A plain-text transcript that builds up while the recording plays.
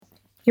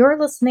You're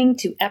listening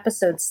to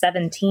episode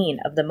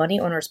 17 of the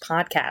Money Owners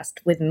Podcast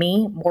with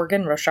me,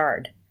 Morgan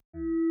Rochard.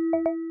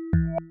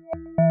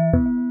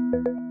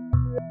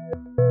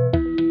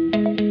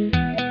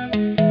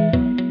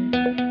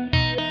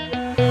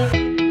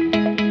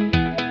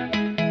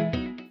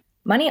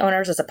 Money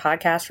Owners is a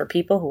podcast for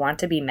people who want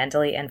to be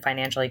mentally and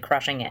financially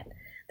crushing it.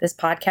 This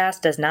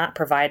podcast does not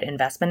provide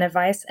investment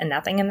advice, and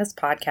nothing in this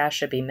podcast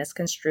should be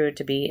misconstrued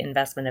to be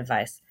investment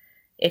advice.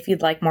 If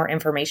you'd like more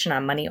information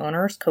on Money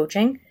Owners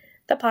coaching,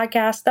 the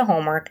podcast, the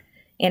homework,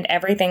 and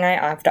everything I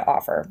have to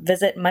offer,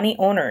 visit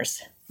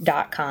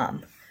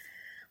moneyowners.com.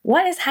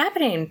 What is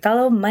happening,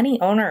 fellow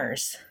money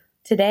owners?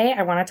 Today,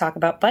 I want to talk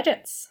about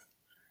budgets.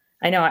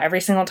 I know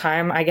every single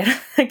time I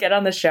get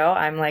on the show,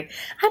 I'm like,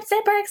 I'm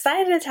super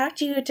excited to talk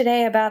to you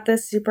today about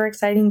this super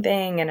exciting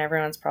thing, and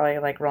everyone's probably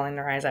like rolling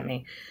their eyes at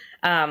me.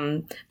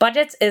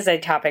 Budgets is a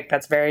topic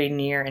that's very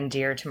near and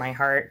dear to my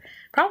heart,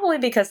 probably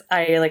because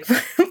I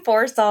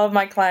force all of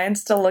my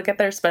clients to look at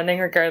their spending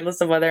regardless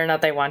of whether or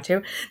not they want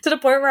to the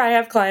point where I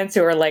have clients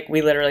who are like,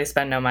 we literally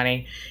spend no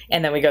money,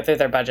 and then we go through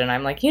their budget and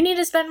I'm like, you need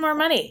to spend more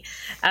money.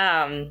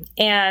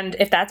 And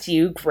if that's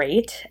you,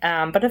 great.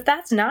 But if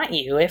that's not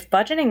you, if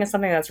budgeting is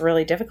something that's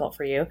really difficult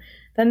for you,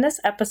 then this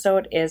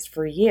episode is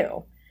for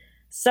you.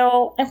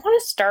 So I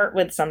want to start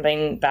with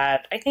something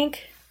that I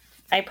think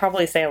I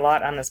probably say a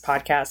lot on this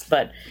podcast,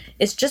 but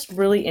it's just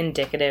really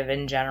indicative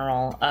in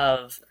general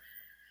of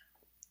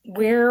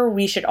where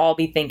we should all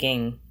be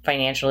thinking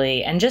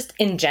financially and just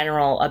in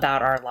general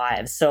about our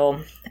lives.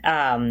 So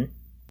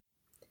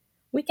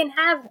we can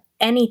have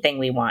anything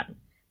we want,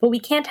 but we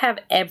can't have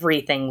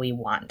everything we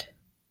want,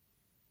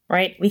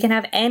 right? We can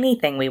have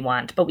anything we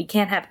want, but we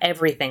can't have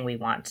everything we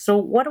want. So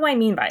what do I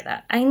mean by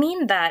that? I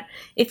mean that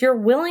if you're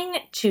willing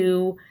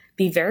to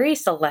be very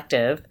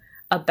selective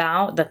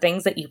about the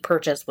things that you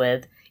purchase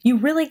with, you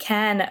really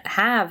can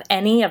have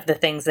any of the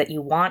things that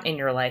you want in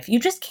your life.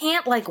 You just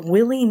can't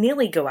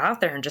willy-nilly go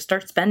out there and just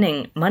start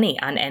spending money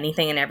on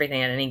anything and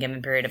everything at any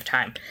given period of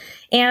time.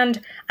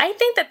 And I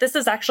think that this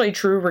is actually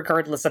true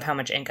regardless of how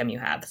much income you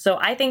have. So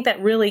I think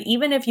that really,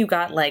 even if you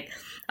got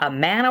a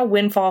manna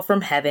windfall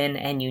from heaven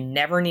and you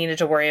never needed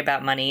to worry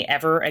about money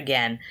ever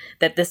again,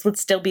 that this would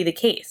still be the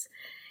case.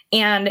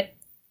 And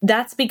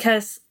that's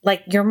because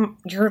your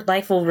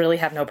life will really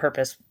have no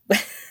purpose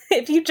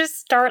if you just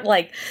start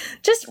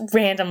just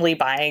randomly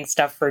buying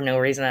stuff for no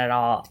reason at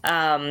all.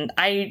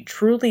 I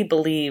truly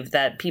believe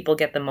that people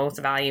get the most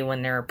value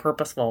when they're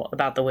purposeful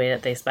about the way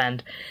that they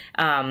spend.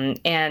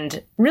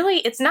 And really,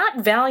 it's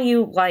not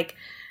value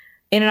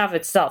in and of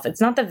itself. It's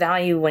not the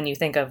value when you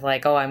think of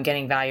I'm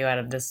getting value out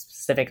of this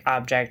specific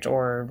object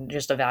or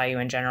just a value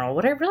in general.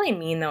 What I really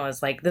mean though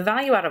is the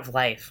value out of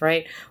life,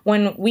 right?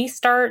 When we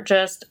start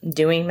just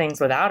doing things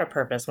without a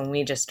purpose, when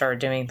we just start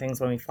doing things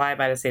when we fly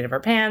by the seat of our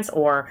pants,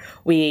 or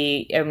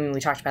we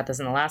talked about this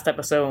in the last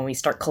episode, when we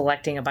start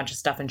collecting a bunch of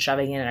stuff and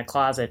shoving it in a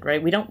closet,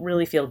 right? We don't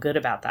really feel good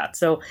about that.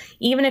 So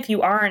even if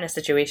you are in a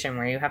situation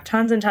where you have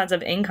tons and tons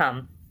of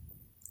income,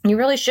 you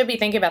really should be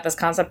thinking about this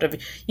concept of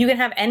you can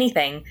have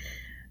anything,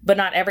 but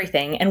not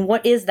everything. And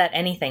what is that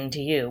anything to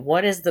you?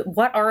 What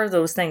are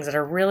those things that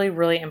are really,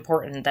 really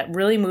important, that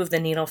really move the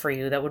needle for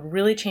you, that would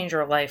really change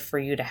your life for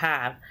you to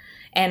have?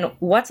 And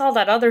what's all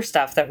that other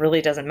stuff that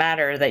really doesn't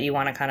matter that you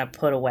want to kind of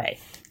put away?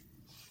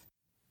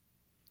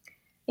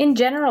 In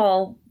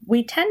general,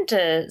 we tend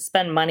to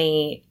spend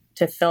money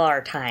to fill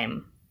our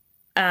time.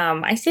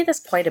 I see this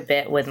quite a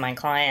bit with my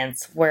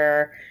clients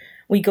where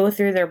we go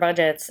through their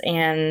budgets,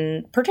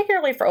 and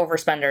particularly for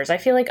overspenders, I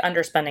feel like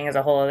underspending is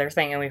a whole other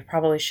thing, and we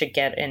probably should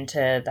get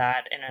into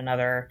that in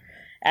another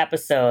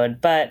episode.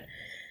 But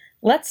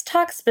let's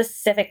talk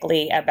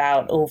specifically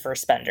about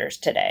overspenders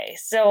today.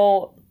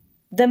 So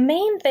the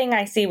main thing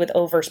I see with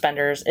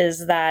overspenders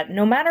is that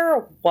no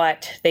matter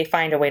what, they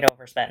find a way to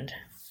overspend.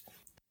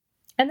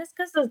 And this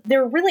because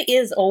there really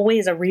is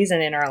always a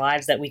reason in our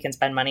lives that we can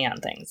spend money on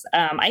things.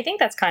 I think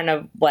that's kind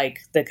of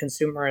the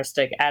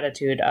consumeristic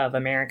attitude of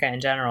America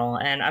in general.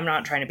 And I'm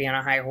not trying to be on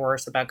a high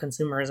horse about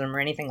consumerism or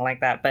anything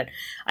like that. But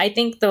I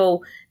think,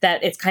 though,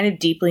 that it's kind of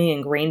deeply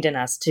ingrained in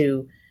us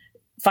to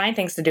find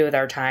things to do with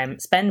our time,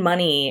 spend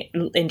money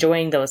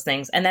enjoying those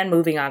things, and then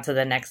moving on to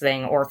the next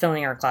thing, or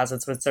filling our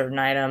closets with certain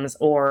items,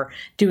 or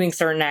doing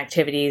certain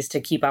activities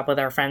to keep up with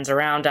our friends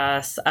around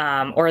us.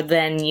 Or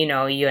then,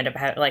 you end up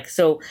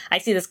so I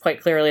see this quite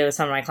clearly with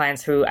some of my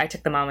clients who I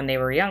took them on when they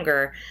were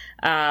younger.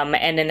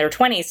 And in their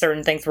 20s,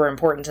 certain things were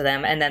important to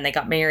them. And then they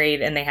got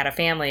married and they had a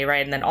family,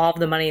 right? And then all of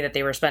the money that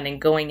they were spending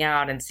going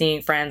out and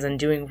seeing friends and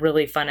doing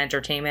really fun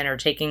entertainment or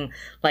taking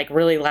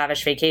really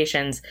lavish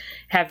vacations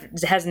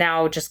has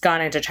now just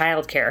gone into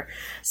childcare.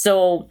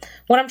 So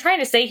what I'm trying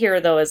to say here,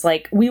 though, is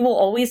we will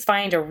always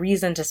find a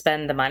reason to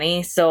spend the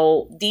money.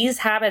 So these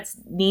habits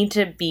need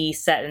to be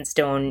set in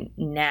stone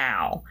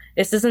now.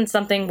 This isn't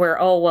something where,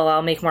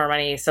 I'll make more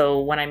money, so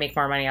when I make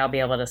more money, I'll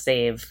be able to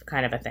save,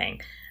 kind of a thing.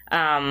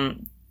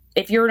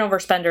 If you're an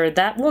overspender,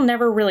 that will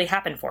never really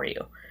happen for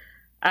you.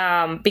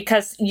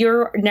 because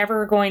you're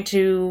never going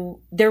to,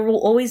 there will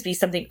always be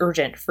something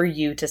urgent for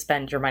you to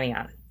spend your money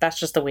on. That's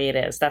just the way it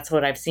is. That's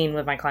what I've seen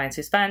with my clients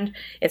who spend.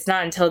 It's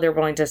not until they're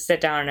willing to sit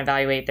down and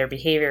evaluate their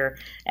behavior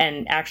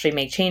and actually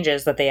make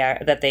changes that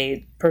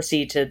they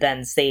proceed to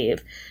then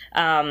save.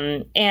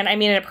 And I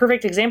mean, a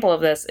perfect example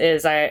of this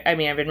is, I've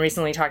been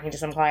recently talking to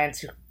some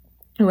clients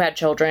who had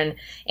children,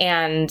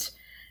 and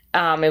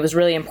it was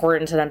really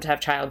important to them to have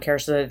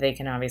childcare so that they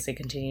can obviously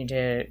continue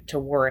to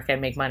work and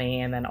make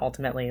money and then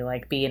ultimately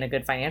like be in a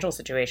good financial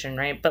situation,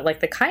 right? But like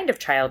the kind of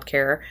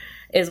childcare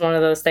is one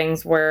of those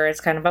things where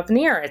it's kind of up in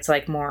the air. It's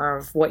like more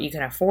of what you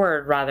can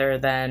afford rather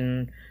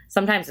than,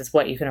 sometimes it's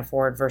what you can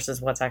afford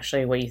versus what's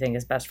actually what you think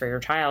is best for your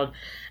child.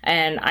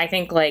 And I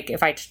think like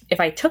if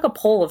I took a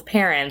poll of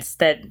parents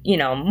that,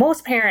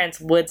 most parents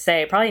would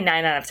say, probably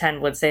 9 out of 10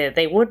 would say that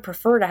they would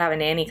prefer to have a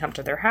nanny come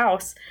to their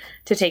house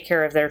to take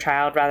care of their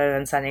child rather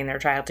than sending their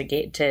child to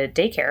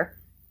daycare.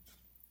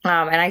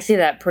 And I see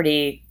that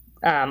pretty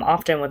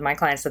often with my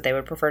clients, that they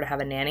would prefer to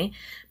have a nanny.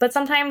 But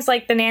sometimes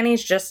like the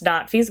nanny's just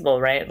not feasible,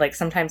 right? Like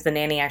sometimes the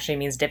nanny actually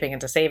means dipping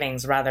into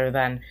savings rather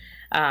than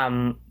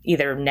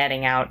either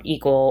netting out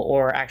equal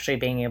or actually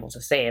being able to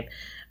save.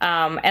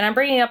 And I'm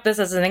bringing up this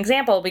as an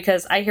example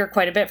because I hear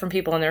quite a bit from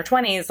people in their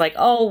 20s, like,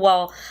 oh,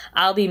 well,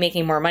 I'll be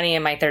making more money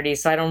in my 30s,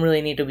 so I don't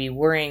really need to be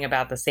worrying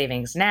about the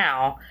savings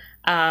now.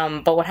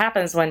 But what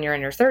happens when you're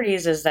in your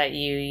 30s is that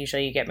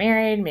you get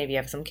married, maybe you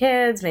have some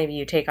kids, maybe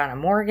you take on a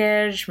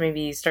mortgage,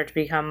 maybe you start to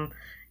become,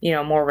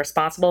 more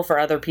responsible for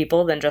other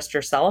people than just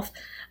yourself.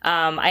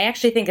 I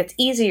actually think it's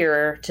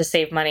easier to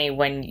save money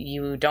when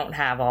you don't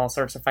have all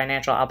sorts of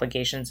financial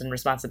obligations and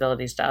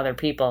responsibilities to other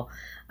people.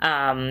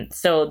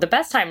 So the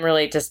best time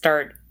really to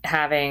start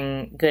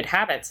having good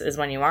habits is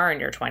when you are in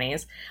your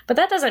 20s. But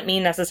that doesn't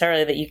mean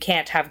necessarily that you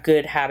can't have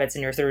good habits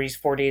in your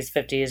 30s, 40s,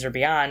 50s, or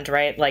beyond,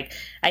 right? Like,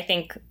 I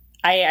think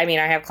I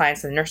have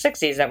clients in their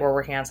 60s that we're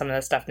working on some of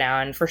this stuff now.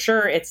 And for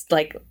sure, it's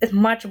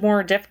much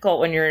more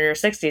difficult when you're in your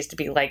 60s to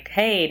be like,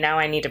 hey, now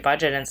I need to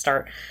budget and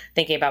start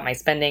thinking about my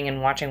spending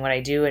and watching what I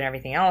do and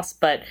everything else.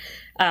 But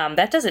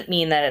that doesn't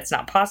mean that it's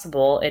not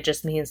possible. It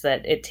just means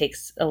that it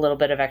takes a little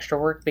bit of extra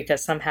work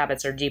because some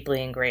habits are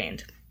deeply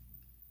ingrained.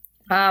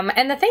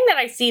 And the thing that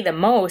I see the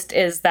most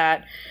is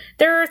that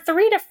there are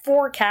 3 to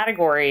 4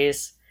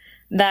 categories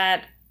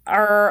that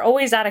are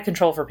always out of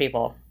control for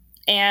people.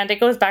 And it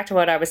goes back to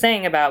what I was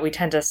saying about we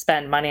tend to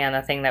spend money on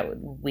the thing that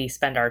we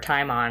spend our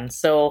time on.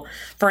 So,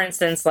 for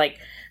instance, like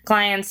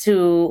clients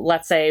who,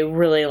 let's say,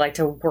 really like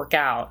to work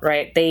out,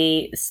 right?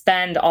 They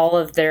spend all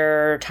of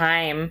their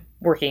time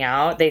working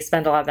out. They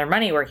spend a lot of their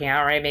money working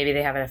out, right? Maybe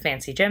they have a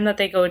fancy gym that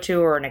they go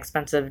to or an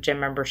expensive gym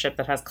membership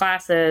that has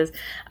classes.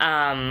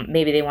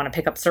 Maybe they want to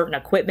pick up certain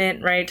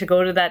equipment, right, to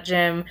go to that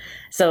gym.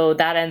 So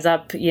that ends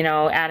up,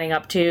 adding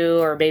up to,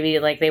 or maybe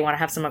like they want to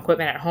have some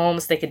equipment at home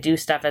so they could do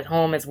stuff at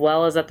home as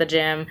well as at the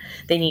gym.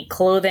 They need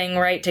clothing,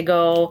 right, to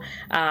go.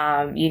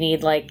 You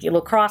need like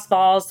lacrosse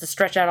balls to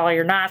stretch out all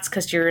your knots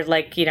because you're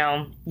like,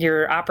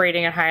 you're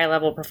operating at higher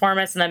level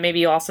performance. And then maybe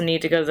you also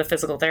need to go to the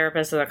physical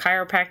therapist or the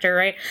chiropractor,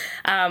 right?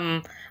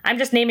 I'm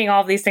just naming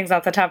all of these things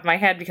off the top of my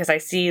head because I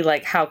see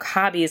like how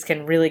hobbies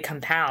can really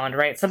compound,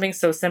 right? Something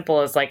so simple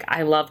as like,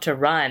 I love to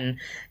run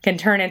can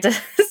turn into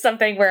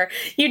something where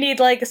you need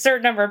like a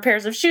certain number of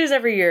pairs of shoes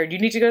every year. You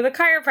need to go to the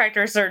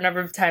chiropractor a certain number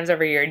of times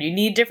every year. And you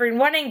need different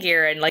running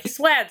gear and like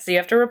sweat, so you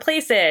have to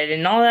replace it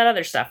and all that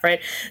other stuff, right?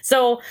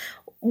 So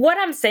what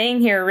I'm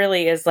saying here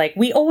really is like,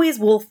 we always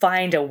will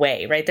find a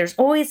way, right? There's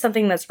always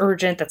something that's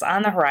urgent, that's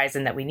on the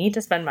horizon that we need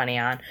to spend money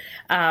on.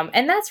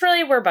 And that's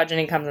really where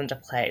budgeting comes into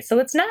play. So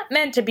it's not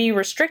meant to be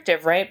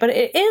restrictive, right? But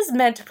it is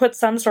meant to put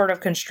some sort of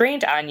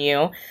constraint on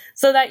you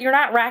so that you're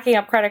not racking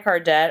up credit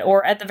card debt,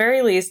 or at the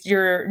very least,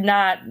 you're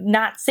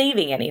not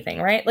saving anything,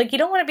 right? Like you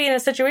don't want to be in a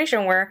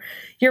situation where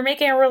you're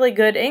making a really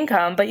good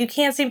income, but you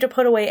can't seem to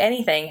put away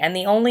anything. And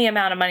the only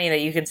amount of money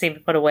that you can seem to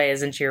put away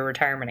is into your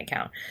retirement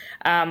account.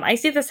 I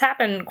see this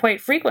happen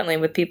quite frequently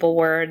with people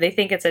where they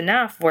think it's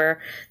enough,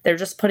 where they're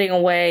just putting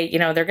away,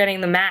 they're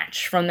getting the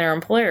match from their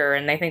employer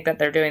and they think that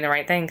they're doing the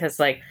right thing because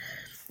like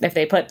if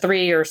they put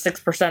 3 or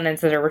 6%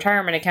 into their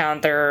retirement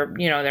account, their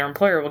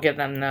employer will give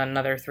them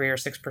another 3 or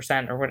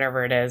 6% or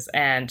whatever it is,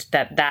 and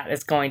that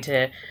is going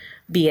to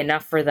be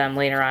enough for them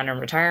later on in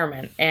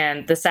retirement.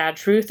 And the sad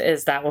truth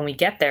is that when we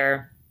get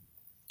there,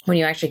 when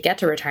you actually get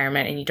to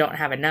retirement and you don't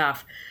have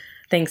enough,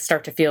 things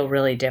start to feel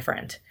really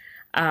different.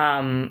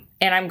 And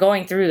I'm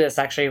going through this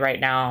actually right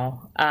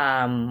now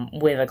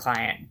with a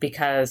client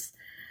because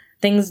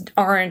things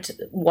aren't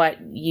what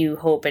you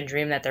hope and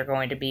dream that they're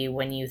going to be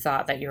when you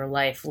thought that your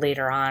life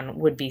later on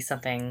would be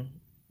something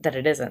that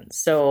it isn't.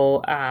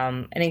 So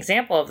an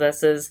example of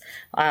this is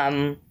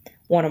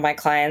one of my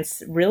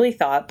clients really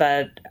thought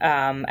that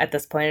at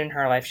this point in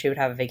her life she would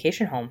have a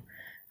vacation home.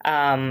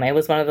 It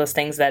was one of those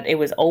things that it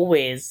was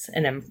always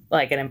an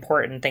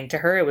important thing to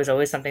her. It was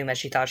always something that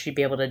she thought she'd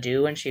be able to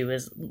do when she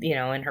was,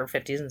 in her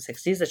 50s and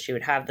 60s, that she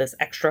would have this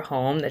extra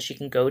home that she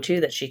can go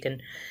to, that she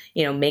can,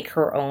 make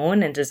her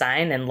own and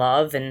design and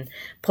love and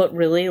put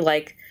really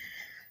like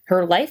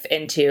her life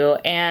into.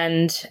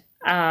 And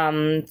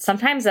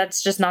Sometimes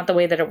that's just not the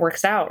way that it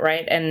works out,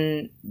 right?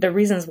 And the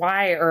reasons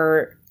why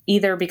are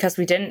either because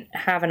we didn't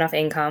have enough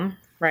income,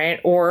 right?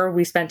 Or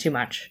we spent too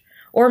much,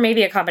 or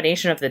maybe a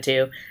combination of the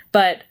two.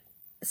 But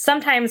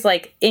sometimes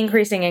like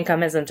increasing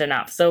income isn't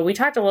enough. So we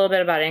talked a little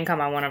bit about income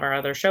on one of our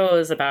other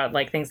shows about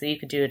like things that you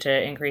could do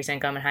to increase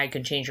income and how you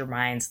can change your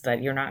mind so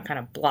that you're not kind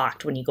of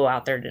blocked when you go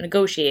out there to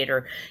negotiate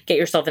or get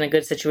yourself in a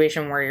good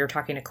situation where you're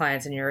talking to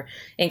clients and you're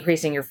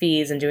increasing your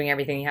fees and doing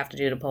everything you have to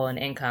do to pull in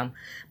income.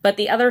 But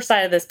the other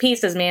side of this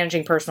piece is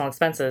managing personal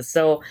expenses.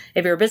 So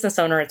if you're a business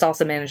owner, it's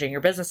also managing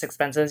your business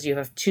expenses. You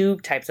have two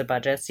types of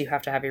budgets. You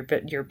have to have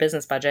your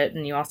business budget,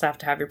 and you also have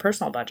to have your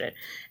personal budget.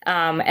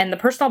 And the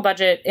personal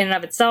budget in and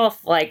of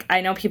itself, like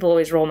I know people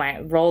always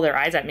roll their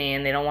eyes at me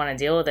and they don't want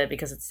to deal with it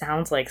because it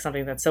sounds like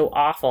something that's so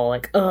awful.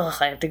 Like, ugh,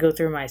 I have to go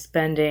through my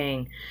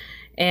spending,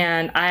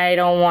 and I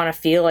don't want to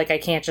feel like I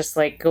can't just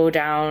like go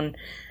down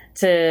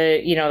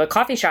to, the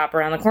coffee shop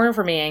around the corner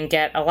for me and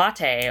get a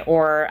latte,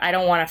 or I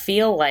don't want to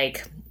feel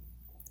like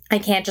I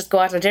can't just go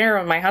out to dinner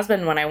with my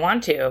husband when I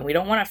want to. We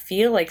don't want to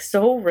feel like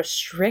so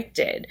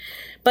restricted.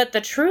 But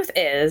the truth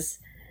is,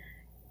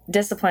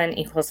 discipline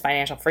equals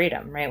financial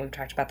freedom, right? We've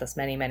talked about this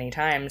many, many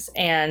times.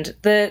 And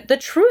the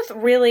truth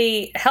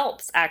really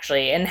helps,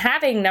 actually. And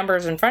having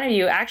numbers in front of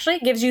you actually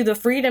gives you the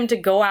freedom to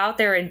go out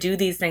there and do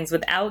these things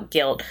without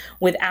guilt,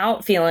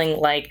 without feeling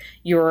like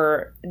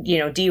you're,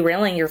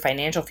 derailing your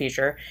financial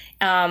future.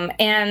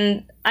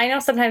 And I know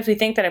sometimes we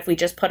think that if we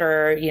just put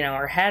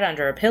our head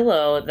under a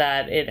pillow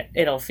that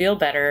it'll feel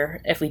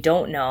better if we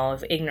don't know.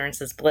 If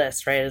ignorance is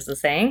bliss, right, is the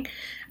saying.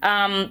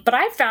 But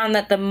I've found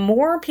that the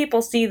more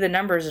people see the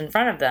numbers in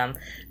front of them,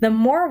 the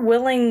more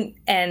willing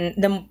and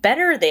the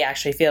better they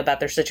actually feel about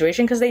their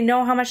situation because they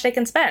know how much they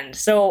can spend.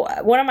 So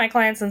one of my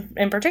clients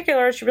in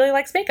particular, she really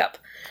likes makeup.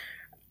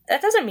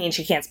 That doesn't mean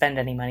she can't spend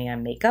any money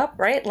on makeup,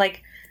 right?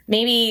 Like,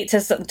 maybe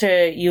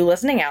to you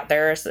listening out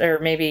there, or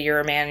maybe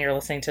you're a man and you're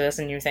listening to this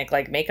and you think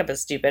like makeup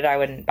is stupid. I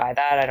wouldn't buy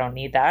that. I don't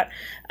need that.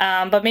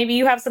 But maybe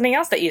you have something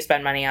else that you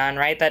spend money on,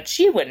 right? That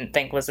she wouldn't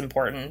think was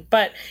important.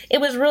 But it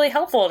was really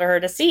helpful to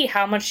her to see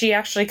how much she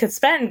actually could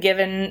spend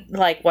given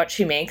like what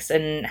she makes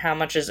and how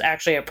much is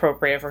actually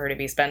appropriate for her to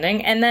be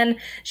spending. And then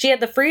she had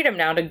the freedom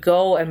now to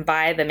go and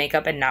buy the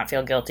makeup and not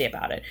feel guilty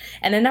about it.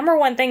 And the number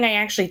one thing I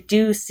actually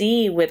do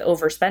see with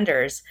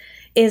overspenders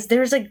is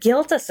there's a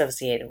guilt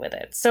associated with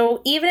it.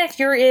 So even if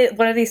you're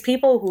one of these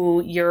people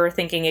who you're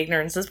thinking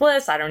ignorance is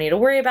bliss, I don't need to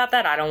worry about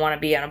that. I don't want to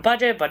be on a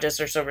budget. Budgets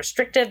are so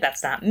restrictive.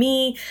 That's not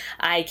me.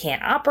 I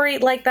can't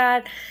operate like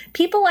that.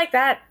 People like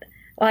that,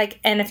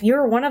 and if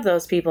you're one of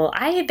those people,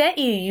 I bet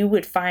you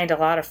would find a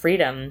lot of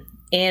freedom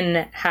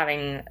in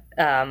having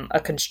a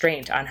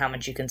constraint on how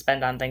much you can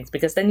spend on things,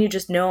 because then you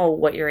just know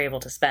what you're able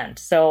to spend.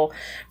 So,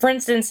 for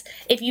instance,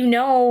 if you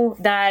know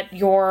that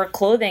your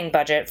clothing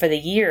budget for the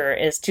year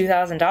is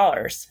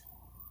 $2,000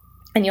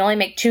 and you only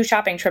make 2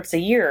 shopping trips a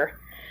year,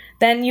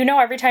 then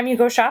every time you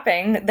go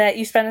shopping that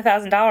you spend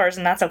 $1,000,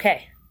 and that's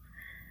okay.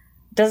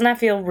 Doesn't that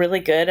feel really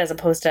good, as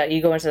opposed to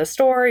you go into the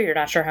store, you're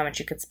not sure how much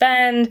you could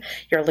spend,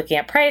 you're looking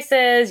at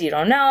prices, you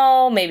don't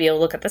know, maybe you'll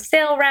look at the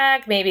sale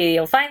rack, maybe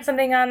you'll find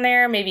something on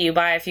there, maybe you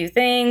buy a few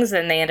things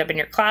and they end up in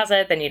your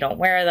closet, then you don't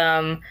wear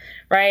them,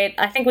 right?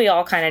 I think we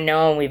all kind of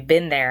know, and we've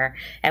been there,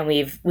 and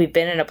we've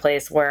been in a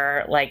place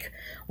where like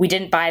we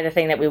didn't buy the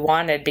thing that we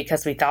wanted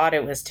because we thought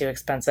it was too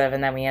expensive,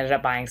 and then we ended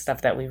up buying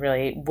stuff that we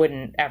really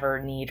wouldn't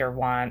ever need or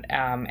want,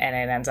 and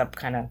it ends up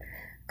kind of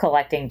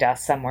collecting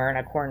dust somewhere in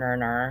a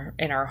corner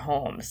in our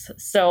homes.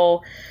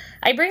 So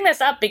I bring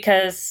this up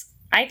because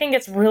I think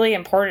it's really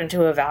important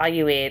to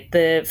evaluate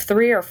the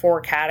 3 or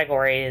 4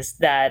 categories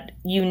that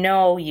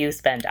you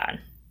spend on.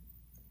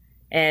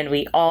 And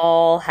we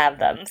all have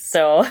them.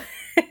 So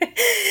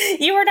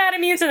you are not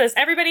immune to this.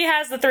 Everybody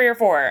has the 3 or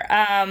 4.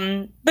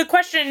 The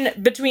question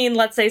between,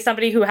 let's say,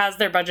 somebody who has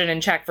their budget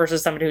in check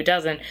versus somebody who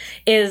doesn't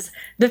is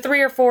the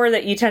 3 or 4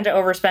 that you tend to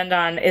overspend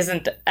on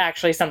isn't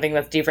actually something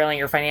that's derailing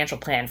your financial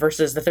plan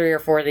versus the 3 or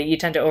 4 that you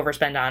tend to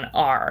overspend on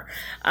are.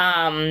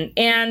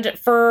 And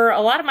for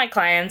a lot of my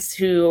clients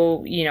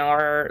who,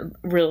 are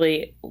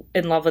really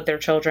in love with their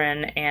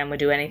children and would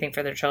do anything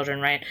for their children,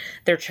 right?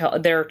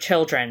 Their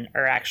children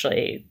are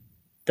actually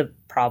the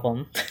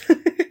problem.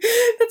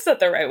 That's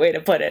not the right way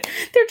to put it.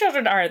 Their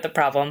children aren't the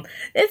problem.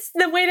 It's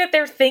the way that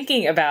they're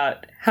thinking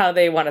about how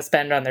they want to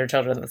spend on their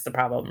children that's the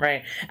problem,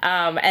 right?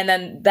 And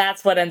then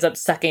that's what ends up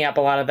sucking up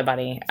a lot of the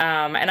money.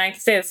 And I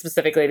say this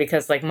specifically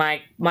because like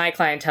my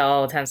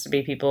clientele tends to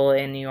be people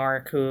in New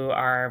York who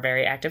are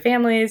very active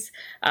families,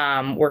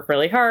 work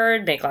really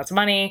hard, make lots of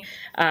money,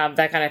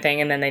 that kind of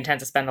thing. And then they tend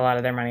to spend a lot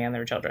of their money on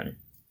their children.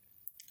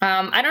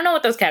 I don't know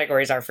what those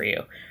categories are for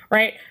you,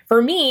 right?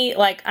 For me,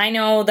 like I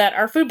know that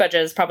our food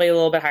budget is probably a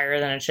little bit higher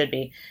than it should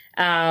be.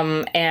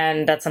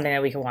 And that's something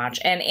that we can watch.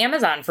 And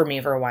Amazon for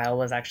me for a while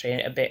was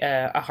actually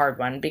a hard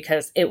one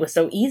because it was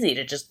so easy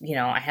to just,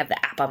 I have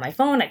the app on my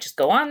phone. I just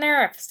go on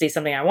there. I see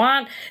something I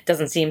want. It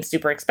doesn't seem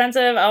super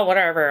expensive. Oh,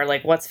 whatever.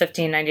 Like what's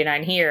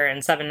 $15.99 here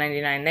and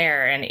 $7.99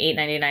 there and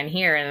 $8.99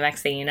 here. And the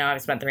next thing you know,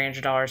 I've spent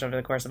 $300 over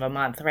the course of a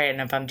month, right?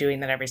 And if I'm doing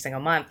that every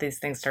single month, these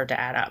things start to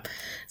add up.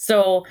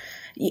 So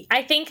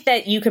I think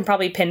that you can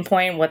probably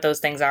pinpoint what those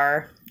things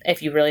are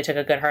if you really took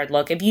a good hard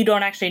look. If you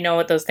don't actually know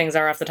what those things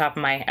are off the top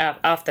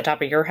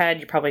of your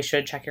head, you probably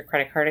should check your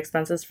credit card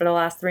expenses for the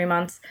last 3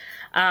 months.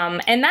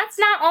 And that's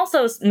not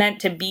also meant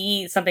to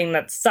be something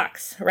that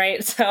sucks,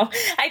 right? So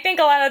I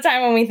think a lot of the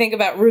time when we think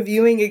about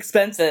reviewing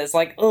expenses,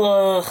 like,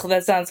 ugh,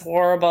 that sounds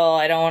horrible.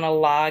 I don't want to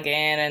log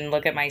in and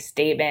look at my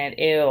statement.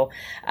 Ew.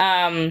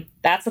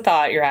 That's a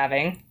thought you're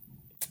having.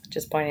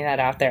 Just pointing that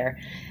out there.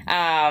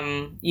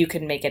 You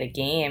can make it a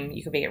game.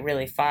 You can make it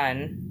really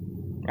fun.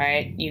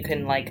 Right? You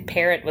can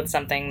pair it with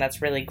something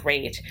that's really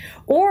great.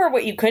 Or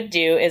what you could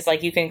do is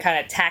you can kind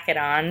of tack it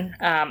on.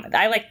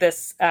 I like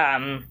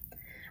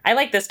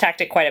this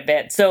tactic quite a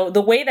bit. So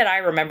the way that I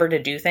remember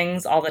to do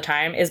things all the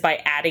time is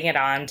by adding it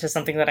on to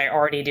something that I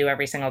already do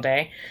every single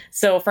day.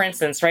 So for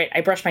instance, right,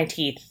 I brush my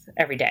teeth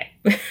every day.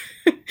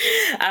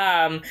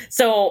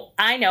 So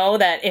I know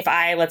that if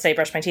I, let's say,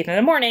 brush my teeth in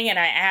the morning and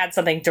I add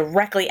something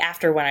directly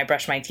after when I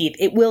brush my teeth,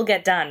 it will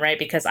get done, right?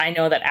 Because I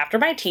know that after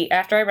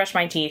I brush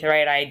my teeth,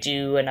 right, I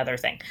do another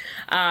thing.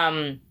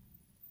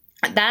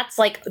 That's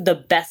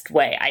the best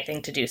way, I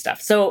think, to do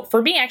stuff. So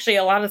for me, actually,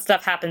 a lot of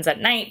stuff happens at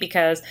night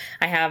because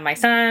I have my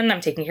son, I'm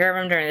taking care of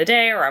him during the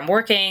day, or I'm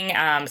working.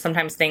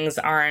 Sometimes things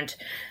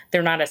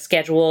they're not as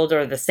scheduled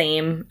or the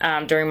same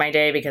during my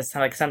day because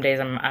some days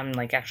I'm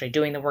actually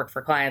doing the work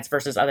for clients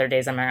versus other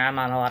days I'm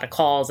on a lot of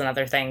calls and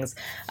other things.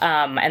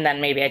 And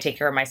then maybe I take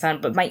care of my son,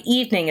 but my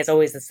evening is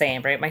always the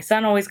same, right? My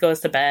son always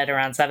goes to bed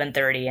around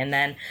 7:30, and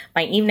then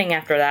my evening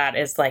after that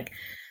is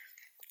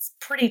it's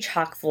pretty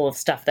chock full of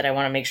stuff that I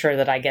want to make sure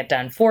that I get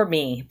done for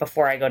me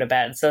before I go to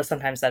bed. So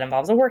sometimes that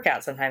involves a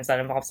workout, sometimes that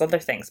involves other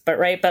things. But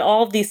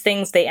all of these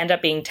things, they end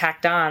up being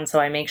tacked on, so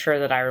I make sure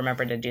that I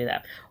remember to do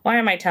that. Why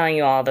am I telling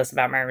you all this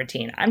about my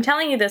routine? I'm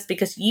telling you this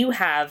because you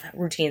have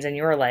routines in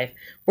your life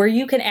where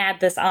you can add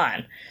this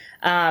on.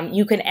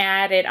 You can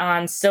add it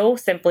on so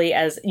simply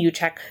as you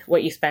check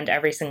what you spend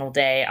every single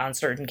day on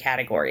certain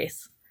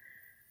categories.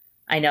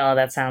 I know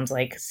that sounds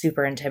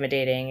super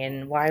intimidating,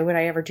 and why would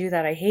I ever do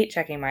that? I hate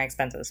checking my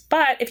expenses.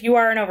 But if you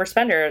are an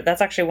overspender,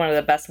 that's actually one of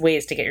the best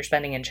ways to get your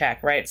spending in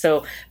check, right?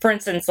 So for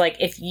instance,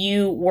 if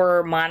you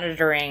were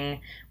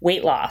monitoring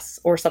weight loss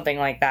or something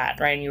like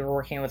that, right, and you were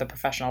working with a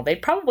professional,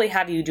 they'd probably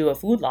have you do a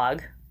food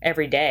log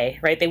every day,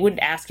 right? They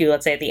wouldn't ask you,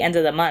 let's say at the end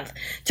of the month,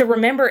 to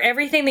remember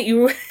everything that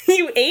you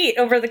ate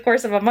over the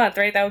course of a month,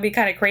 right? That would be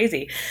kind of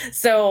crazy.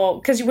 So,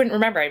 because you wouldn't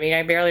remember. I mean,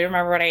 I barely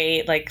remember what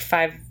I ate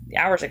 5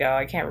 hours ago.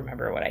 I can't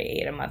remember what I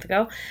ate a month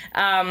ago.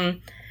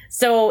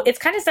 So it's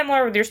kind of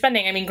similar with your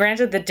spending. I mean,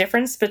 granted, the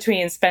difference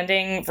between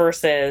spending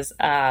versus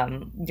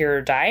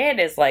your diet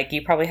is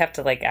you probably have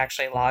to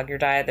actually log your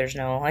diet. There's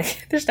no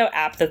there's no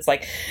app that's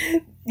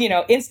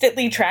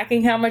instantly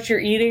tracking how much you're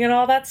eating and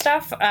all that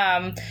stuff.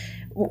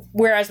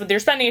 Whereas with your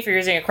spending, if you're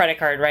using a credit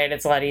card, right,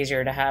 it's a lot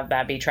easier to have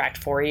that be tracked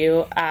for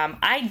you.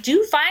 I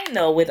do find,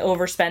 though, with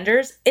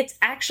overspenders, it's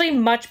actually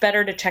much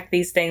better to check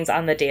these things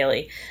on the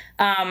daily.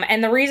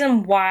 And the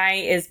reason why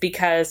is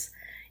because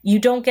you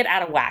don't get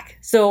out of whack.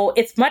 So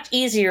it's much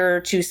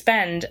easier to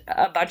spend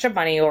a bunch of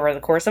money over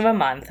the course of a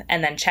month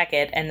and then check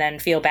it and then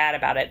feel bad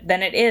about it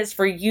than it is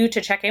for you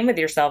to check in with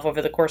yourself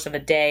over the course of a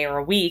day or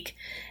a week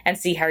and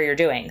see how you're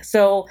doing.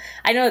 So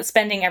I know that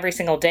spending every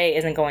single day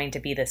isn't going to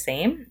be the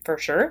same, for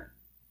sure.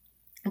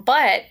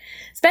 But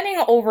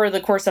spending over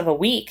the course of a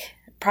week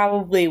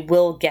probably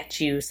will get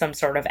you some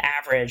sort of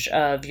average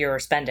of your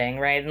spending,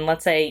 right? And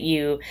let's say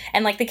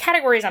the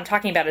categories I'm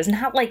talking about is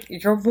not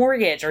your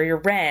mortgage or your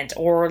rent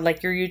or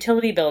your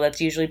utility bill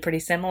that's usually pretty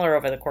similar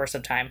over the course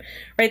of time,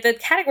 right? The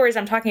categories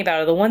I'm talking about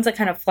are the ones that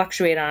kind of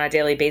fluctuate on a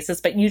daily basis,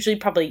 but usually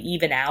probably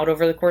even out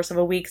over the course of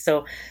a week.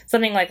 So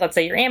something let's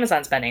say your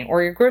Amazon spending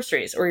or your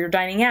groceries or your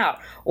dining out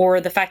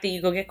or the fact that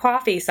you go get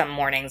coffee some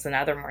mornings and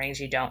other mornings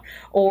you don't.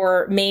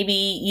 Or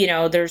maybe,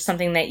 there's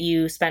something that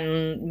you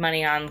spend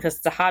money on because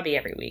it's a hobby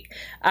every week.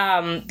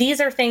 These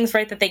are things,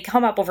 right, that they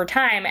come up over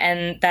time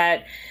and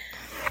that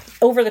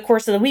over the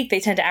course of the week,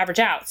 they tend to average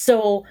out.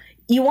 So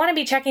you want to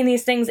be checking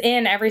these things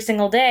in every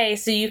single day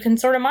so you can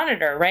sort of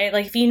monitor, right?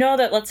 If you know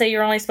that, let's say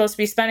you're only supposed to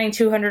be spending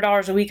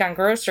 $200 a week on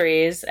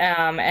groceries,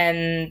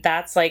 and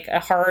that's a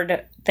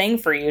hard thing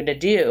for you to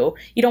do,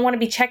 you don't want to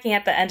be checking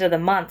at the end of the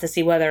month to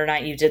see whether or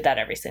not you did that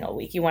every single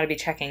week. You want to be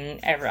checking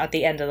at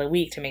the end of the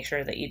week to make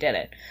sure that you did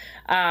it.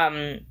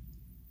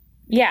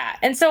 Yeah.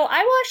 And so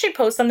I will actually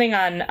post something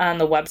on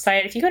the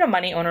website. If you go to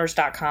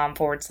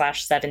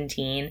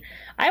moneyowners.com/17,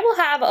 I will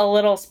have a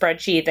little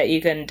spreadsheet that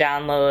you can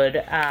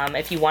download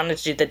if you wanted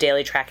to do the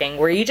daily tracking,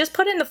 where you just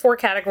put in the 4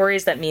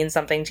 categories that mean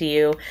something to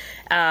you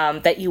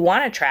that you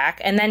want to track.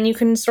 And then you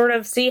can sort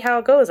of see how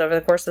it goes over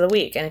the course of the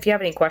week. And if you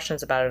have any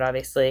questions about it,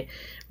 obviously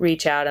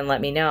reach out and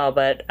let me know.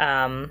 But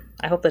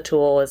I hope the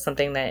tool is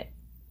something that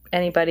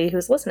anybody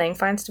who's listening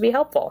finds to be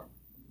helpful.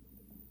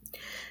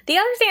 The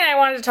other thing I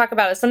wanted to talk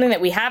about is something that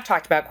we have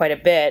talked about quite a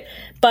bit,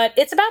 but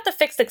it's about the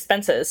fixed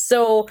expenses.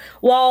 So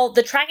while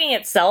the tracking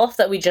itself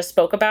that we just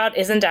spoke about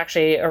isn't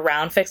actually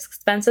around fixed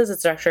expenses,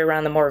 it's actually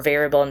around the more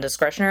variable and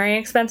discretionary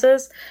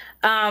expenses.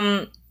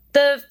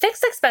 The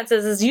fixed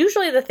expenses is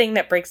usually the thing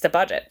that breaks the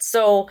budget.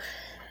 So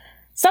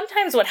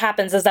sometimes what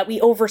happens is that we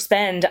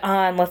overspend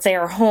on, let's say,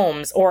 our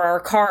homes or our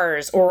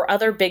cars or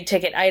other big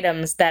ticket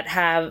items that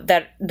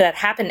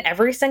happen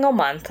every single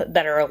month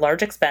that are a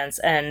large expense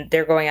and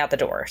they're going out the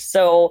door.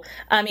 So,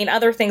 I mean,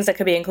 other things that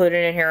could be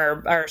included in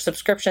here are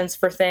subscriptions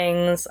for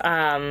things.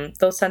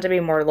 Those tend to be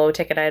more low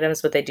ticket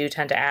items, but they do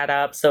tend to add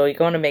up. So you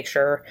want to make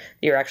sure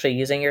you're actually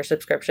using your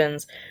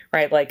subscriptions,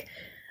 right? Like,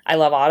 I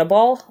love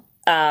Audible.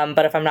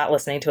 But if I'm not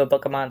listening to a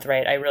book a month,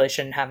 right, I really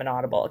shouldn't have an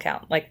Audible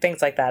account. Like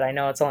things like that. I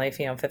know it's only,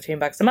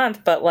 $15 a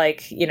month, but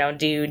like,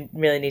 do you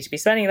really need to be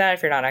spending that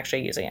if you're not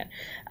actually using it?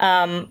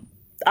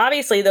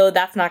 Obviously, though,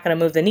 that's not going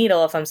to move the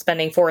needle if I'm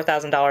spending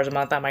 $4,000 a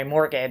month on my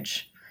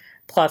mortgage.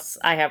 Plus,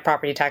 I have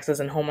property taxes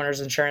and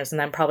homeowners insurance, and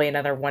then probably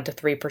another 1% to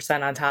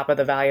 3% on top of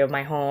the value of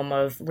my home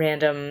of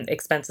random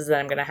expenses that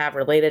I'm going to have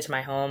related to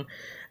my home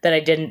that I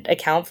didn't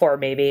account for,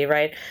 maybe,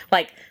 right?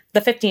 Like, the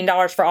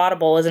 $15 for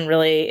Audible isn't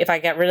really, if I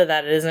get rid of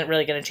that, it isn't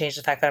really going to change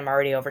the fact that I'm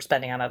already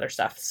overspending on other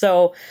stuff.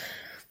 So,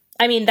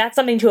 I mean, that's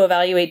something to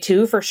evaluate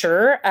too, for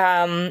sure.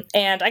 And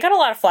I got a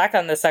lot of flack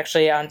on this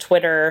actually on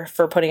Twitter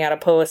for putting out a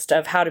post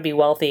of how to be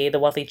wealthy. The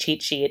wealthy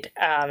cheat sheet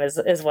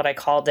is what I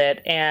called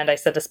it. And I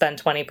said to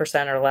spend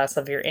 20% or less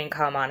of your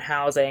income on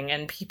housing.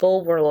 And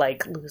people were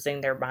like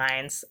losing their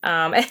minds.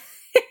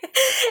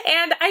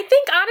 And I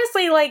think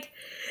honestly, like,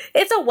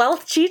 it's a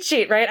wealth cheat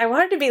sheet, right? I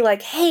wanted to be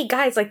like, hey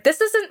guys, like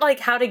this isn't like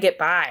how to get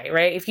by,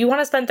 right? If you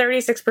want to spend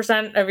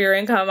 36% of your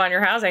income on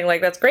your housing,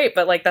 like that's great,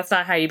 but like that's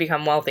not how you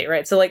become wealthy,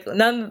 right? So like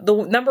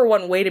the number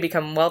one way to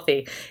become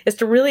wealthy is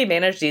to really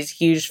manage these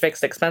huge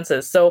fixed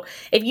expenses. So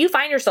if you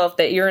find yourself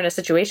that you're in a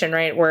situation,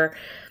 right, where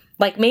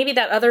like maybe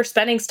that other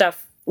spending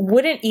stuff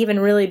wouldn't even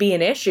really be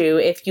an issue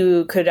if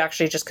you could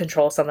actually just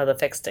control some of the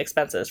fixed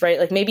expenses, right?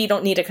 Like maybe you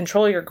don't need to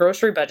control your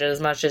grocery budget as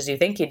much as you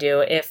think you do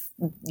if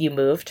you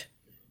moved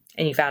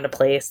and you found a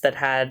place that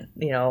had,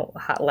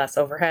 less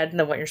overhead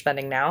than what you're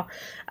spending now.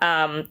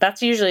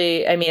 That's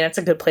usually, that's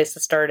a good place to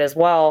start as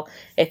well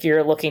if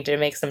you're looking to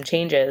make some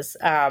changes.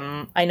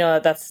 I know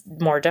that's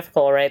more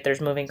difficult, right? There's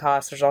moving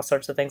costs, there's all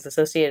sorts of things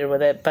associated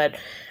with it. But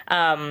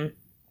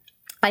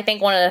I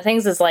think one of the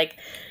things is like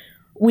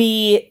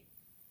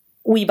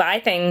we buy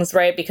things,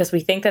 right, because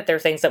we think that they're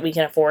things that we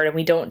can afford, and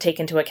we don't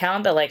take into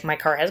account that, like, my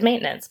car has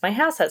maintenance, my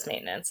house has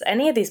maintenance,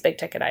 any of these big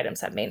ticket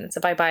items have maintenance.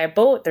 If I buy a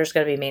boat, there's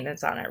going to be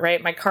maintenance on it,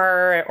 right? My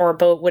car or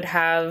boat would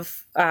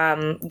have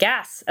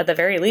gas at the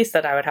very least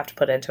that I would have to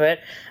put into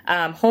it.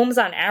 Homes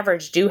on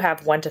average do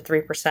have 1% to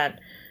 3%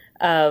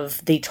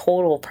 of the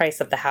total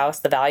price of the house,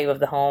 the value of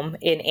the home,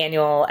 in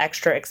annual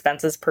extra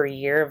expenses per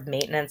year of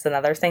maintenance and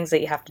other things that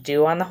you have to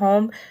do on the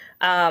home.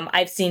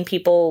 I've seen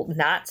people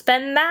not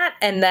spend that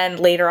and then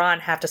later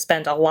on have to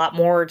spend a lot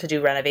more to do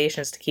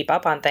renovations to keep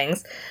up on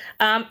things.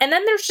 And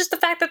then there's just the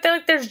fact that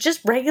there's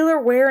just regular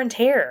wear and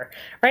tear,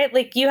 right?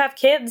 Like you have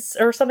kids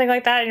or something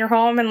like that in your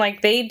home and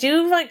like they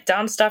do like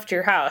dumb stuff to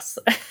your house.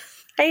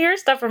 I hear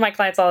stuff from my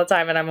clients all the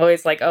time and I'm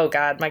always like, oh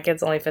God, my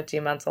kid's only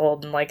 15 months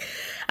old. And like,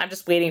 I'm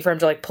just waiting for him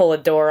to like pull a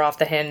door off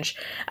the hinge.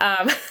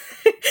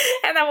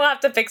 And then we'll have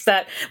to fix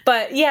that.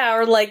 But yeah,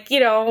 or like,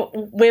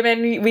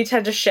 women, we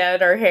tend to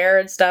shed our hair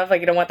and stuff.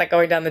 Like you don't want that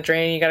going down the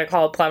drain. You got to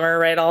call a plumber,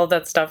 right? All of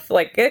that stuff.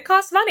 Like it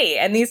costs money.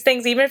 And these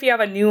things, even if you have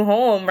a new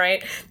home,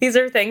 right? These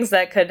are things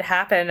that could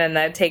happen and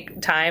that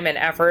take time and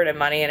effort and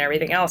money and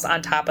everything else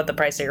on top of the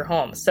price of your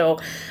home. So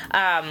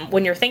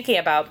when you're thinking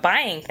about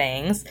buying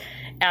things,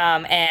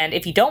 and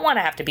if you don't want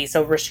to have to be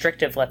so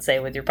restrictive, let's say,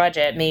 with your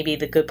budget, maybe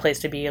the good place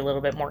to be a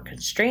little bit more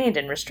constrained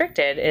and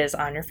restricted is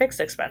on your fixed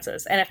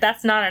expenses. And if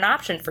that's not an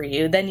option for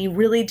you, then you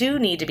really do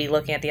need to be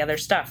looking at the other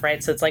stuff,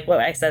 right? So it's like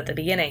what I said at the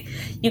beginning.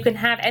 You can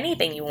have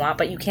anything you want,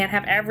 but you can't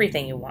have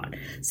everything you want.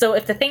 So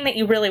if the thing that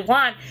you really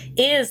want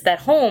is that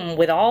home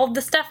with all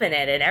the stuff in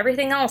it and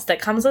everything else that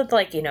comes with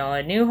like,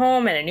 a new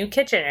home and a new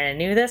kitchen and a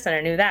new this and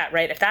a new that,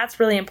 right? If that's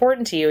really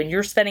important to you and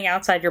you're spending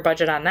outside your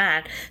budget on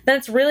that, then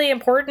it's really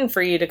important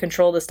for you to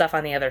control the stuff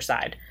on the other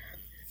side.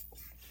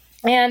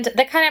 And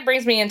that kind of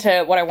brings me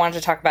into what I wanted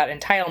to talk about,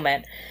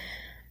 entitlement,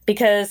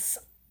 because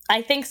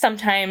I think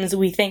sometimes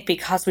we think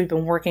because we've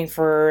been working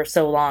for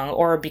so long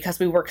or because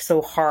we work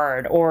so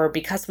hard or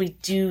because we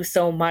do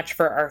so much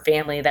for our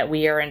family that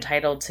we are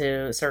entitled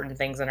to certain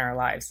things in our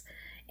lives.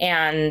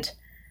 And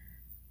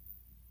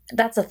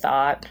that's a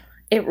thought.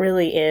 It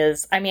really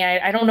is.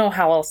 I don't know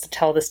how else to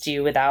tell this to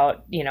you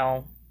without,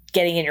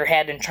 getting in your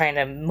head and trying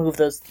to move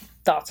those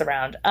thoughts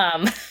around.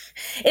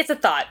 It's a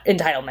thought,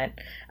 entitlement.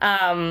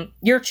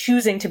 You're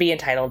choosing to be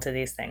entitled to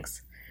these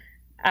things.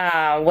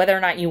 Whether or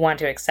not you want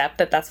to accept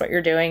that that's what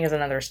you're doing is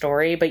another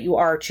story, but you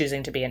are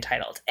choosing to be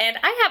entitled. And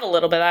I have a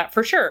little bit of that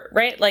for sure,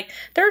 right? Like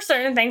there are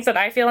certain things that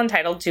I feel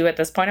entitled to at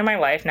this point in my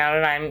life, now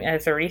that I'm a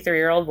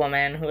 33-year-old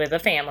woman with a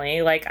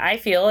family. Like I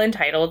feel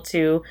entitled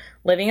to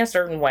living a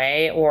certain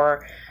way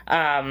or,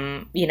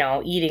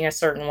 eating a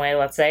certain way,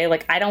 let's say.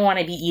 Like I don't want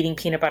to be eating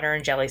peanut butter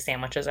and jelly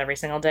sandwiches every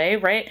single day,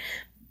 right?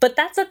 But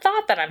that's a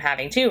thought that I'm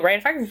having too, right?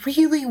 If I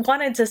really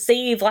wanted to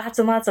save lots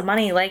and lots of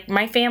money, like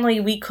my family,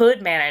 we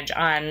could manage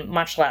on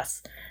much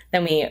less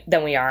than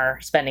we are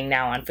spending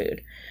now on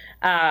food.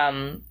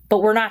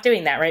 But we're not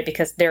doing that, right?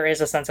 Because there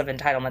is a sense of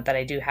entitlement that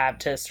I do have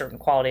to a certain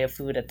quality of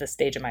food at this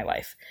stage of my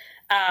life.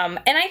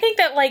 And I think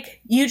that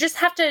like you just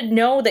have to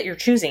know that you're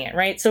choosing it,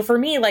 right? So for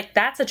me, like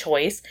that's a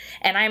choice,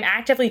 and I'm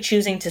actively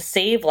choosing to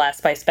save less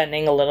by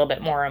spending a little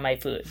bit more on my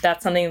food.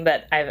 That's something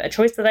that I've a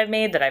choice that I've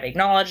made, that I've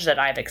acknowledged, that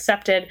I've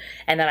accepted,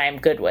 and that I'm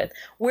good with.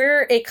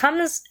 Where it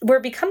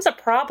becomes a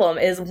problem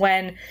is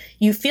when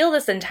you feel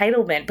this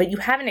entitlement, but you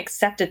haven't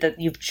accepted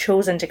that you've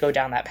chosen to go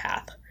down that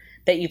path,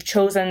 that you've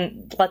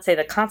chosen, let's say,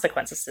 the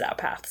consequences to that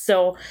path.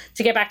 So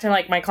to get back to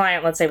like my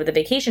client, let's say with the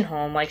vacation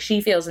home, like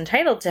she feels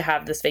entitled to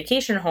have this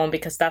vacation home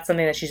because that's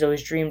something that she's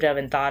always dreamed of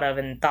and thought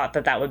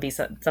that that would be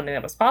something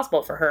that was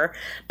possible for her.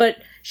 But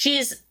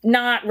she's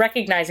not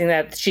recognizing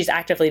that she's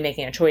actively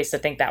making a choice to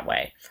think that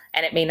way.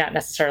 And it may not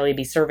necessarily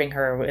be serving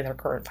her with her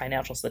current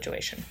financial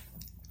situation.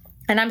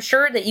 And I'm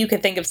sure that you can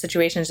think of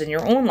situations in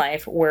your own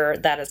life where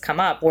that has come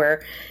up,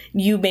 where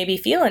you maybe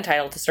feel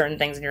entitled to certain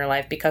things in your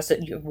life because of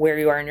where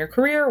you are in your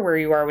career, where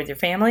you are with your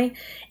family.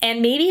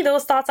 And maybe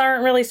those thoughts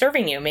aren't really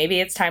serving you.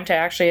 Maybe it's time to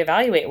actually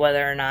evaluate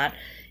whether or not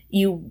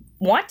you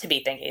want to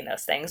be thinking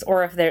those things,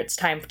 or if it's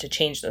time to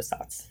change those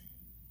thoughts.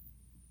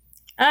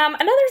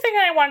 Another thing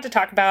that I wanted to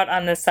talk about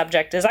on this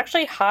subject is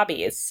actually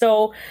hobbies.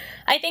 So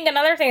I think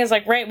another thing is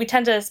like, right, we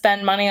tend to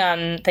spend money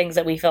on things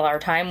that we fill our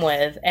time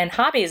with, and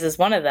hobbies is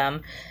one of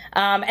them.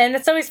 And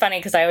it's always funny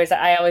because I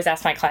always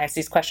ask my clients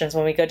these questions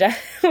when we go down,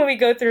 when we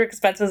go through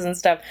expenses and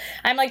stuff.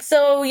 I'm like,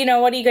 so,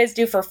 what do you guys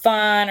do for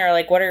fun? Or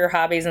like, what are your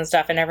hobbies and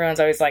stuff? And everyone's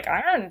always like,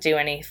 I don't do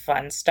any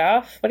fun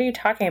stuff. What are you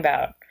talking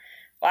about?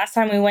 Last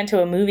time we went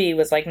to a movie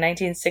was like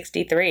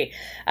 1963.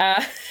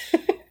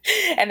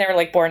 And they were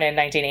like born in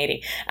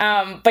 1980.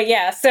 But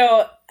yeah,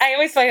 so I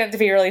always find that to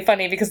be really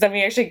funny because then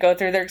we actually go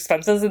through their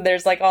expenses and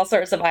there's like all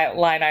sorts of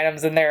line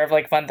items in there of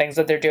like fun things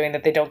that they're doing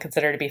that they don't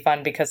consider to be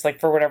fun because like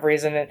for whatever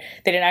reason they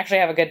didn't actually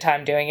have a good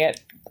time doing it.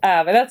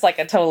 And that's like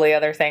a totally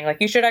other thing. Like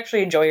you should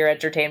actually enjoy your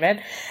entertainment.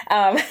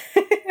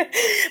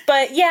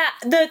 But yeah,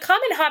 the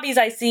common hobbies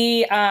I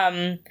see,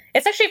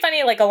 it's actually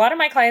funny. Like a lot of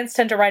my clients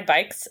tend to ride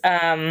bikes.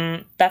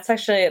 That's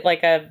actually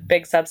like a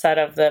big subset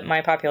of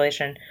my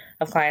population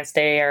of clients.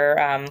 They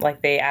are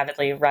they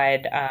avidly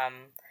ride,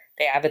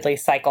 they avidly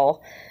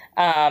cycle,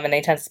 and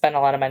they tend to spend a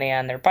lot of money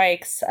on their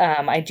bikes. I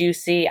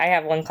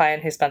have one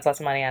client who spends lots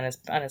of money on his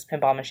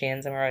pinball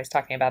machines, and we're always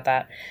talking about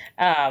that.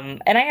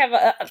 And I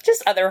have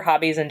just other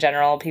hobbies in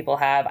general people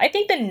have. I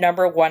think the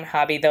number one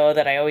hobby, though,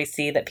 that I always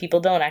see that people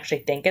don't actually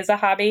think is a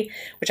hobby,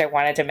 which I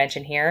wanted to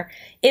mention here,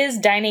 is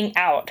dining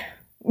out.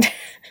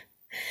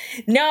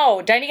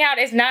 No, dining out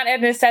is not a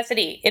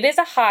necessity. It is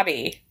a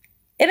hobby.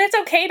 And it's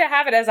okay to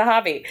have it as a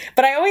hobby.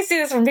 But I always see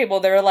this from people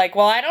that are like,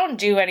 well, I don't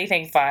do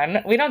anything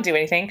fun. We don't do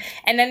anything.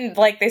 And then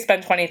like they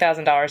spend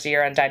 $20,000 a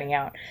year on dining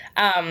out.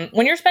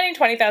 When you're spending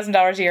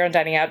 $20,000 a year on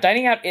dining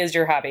out is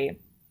your hobby.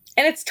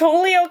 And it's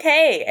totally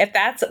okay if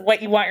that's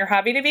what you want your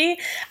hobby to be.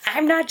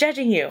 I'm not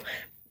judging you.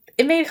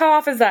 It may come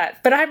off as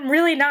that, but I'm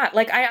really not.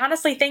 Like, I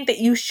honestly think that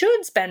you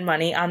should spend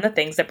money on the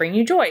things that bring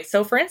you joy.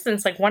 So for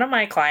instance, like one of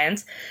my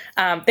clients,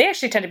 they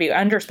actually tend to be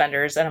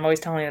underspenders, and I'm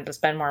always telling them to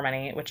spend more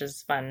money, which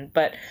is fun.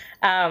 But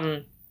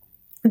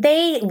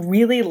they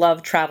really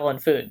love travel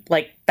and food.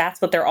 Like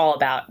that's what they're all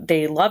about.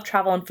 They love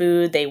travel and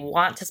food. They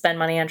want to spend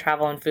money on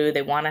travel and food.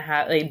 They want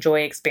to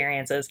enjoy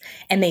experiences,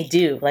 and they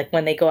do. Like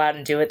when they go out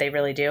and do it, they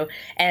really do.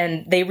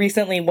 And they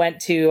recently went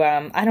to,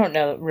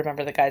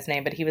 remember the guy's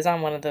name, but he was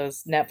on one of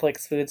those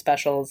Netflix food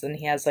specials, and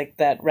he has like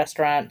that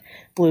restaurant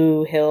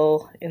Blue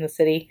Hill in the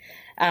city.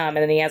 And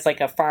then he has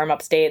like a farm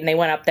upstate, and they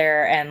went up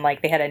there and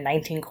like they had a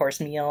 19-course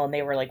meal, and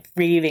they were like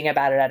raving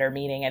about it at our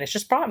meeting. And it's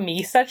just brought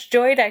me such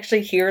joy to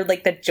actually hear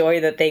like the joy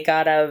that they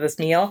got out of this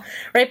meal,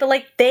 right? But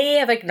like they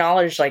have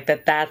acknowledged like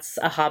that that's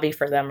a hobby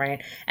for them,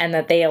 right? And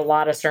that they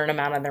allot a certain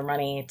amount of their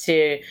money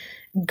to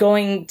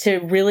going to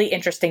really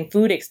interesting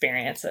food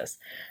experiences.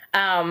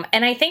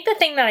 And I think the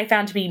thing that I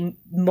found to be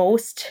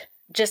most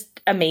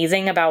just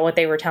amazing about what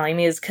they were telling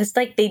me is because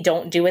like they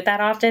don't do it that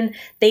often.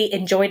 They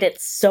enjoyed it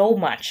so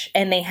much,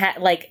 and they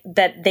had like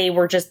that they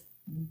were just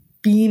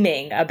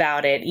beaming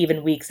about it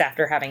even weeks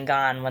after having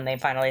gone when they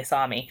finally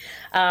saw me.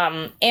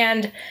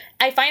 And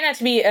I find that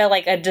to be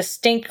a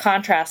distinct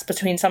contrast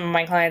between some of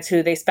my clients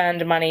who they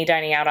spend money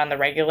dining out on the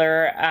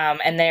regular,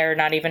 and they're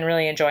not even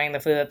really enjoying the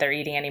food that they're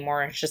eating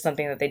anymore. It's just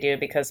something that they do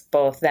because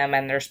both them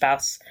and their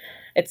spouse,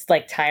 it's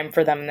like time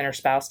for them and their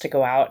spouse to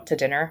go out to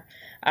dinner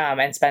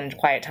and spend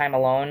quiet time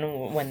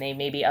alone when they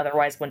maybe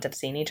otherwise wouldn't have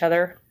seen each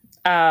other.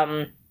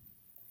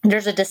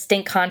 There's a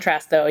distinct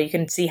contrast, though. You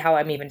can see how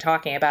I'm even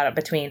talking about it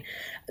between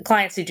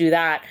clients who do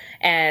that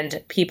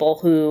and people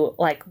who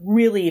like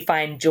really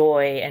find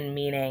joy and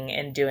meaning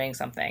in doing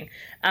something.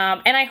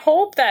 And I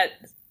hope that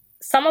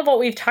some of what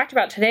we've talked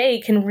about today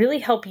can really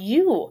help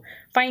you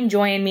find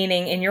joy and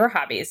meaning in your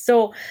hobbies.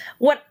 So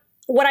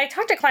what I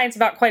talk to clients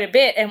about quite a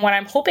bit, and what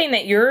I'm hoping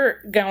that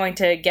you're going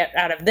to get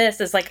out of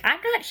this is like, I'm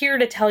not here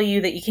to tell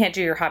you that you can't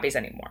do your hobbies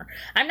anymore.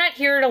 I'm not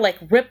here to like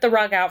rip the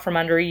rug out from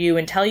under you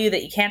and tell you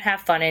that you can't have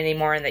fun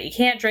anymore and that you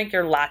can't drink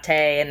your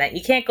latte and that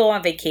you can't go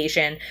on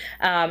vacation,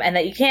 and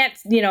that you can't,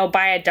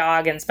 buy a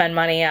dog and spend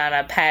money on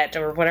a pet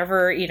or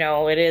whatever,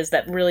 it is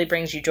that really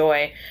brings you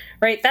joy,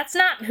 right? That's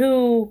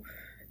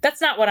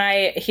not what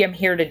I am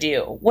here to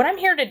do. What I'm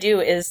here to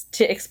do is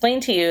to explain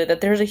to you that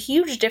there's a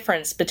huge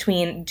difference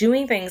between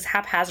doing things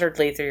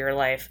haphazardly through your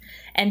life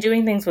and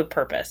doing things with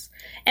purpose.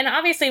 And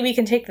obviously we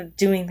can take the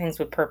doing things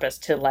with purpose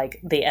to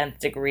like the nth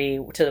degree,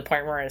 to the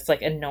point where it's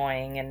like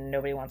annoying and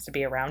nobody wants to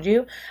be around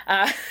you.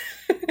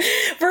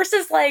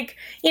 Versus like,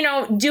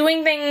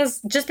 doing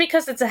things just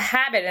because it's a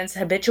habit and it's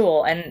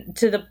habitual,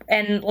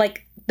 and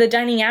like the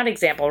dining out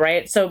example,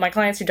 right? So my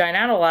clients who dine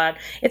out a lot,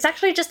 it's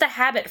actually just a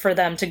habit for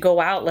them to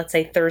go out, let's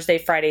say Thursday,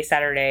 Friday,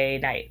 Saturday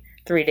night,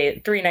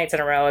 3 nights in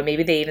a row. And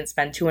maybe they even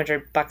spend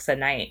 $200 a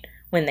night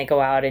when they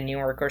go out in New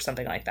York or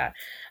something like that.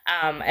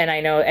 And I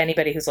know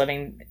anybody who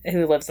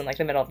lives in like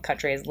the middle of the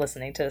country is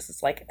listening to this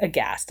is like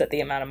aghast at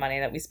the amount of money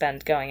that we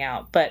spend going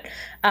out. But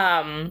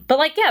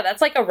like, yeah,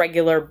 that's like a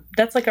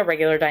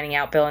regular dining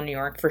out bill in New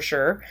York for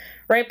sure.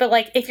 Right. But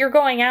like, if you're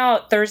going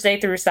out Thursday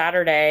through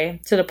Saturday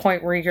to the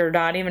point where you're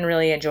not even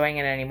really enjoying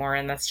it anymore,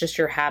 and that's just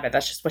your habit,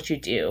 that's just what you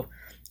do.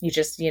 You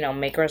just,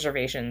 make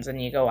reservations and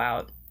you go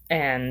out,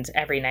 and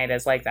every night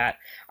is like that.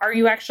 Are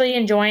you actually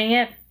enjoying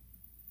it?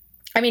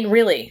 I mean,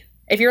 really,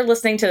 if you're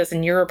listening to this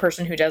and you're a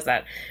person who does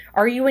that,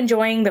 are you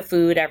enjoying the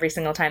food every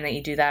single time that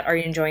you do that? Are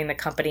you enjoying the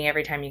company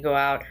every time you go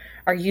out?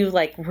 Are you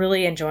like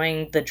really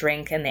enjoying the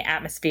drink and the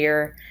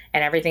atmosphere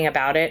and everything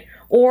about it?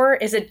 Or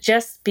is it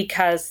just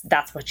because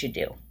that's what you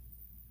do?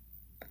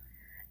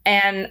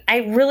 And I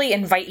really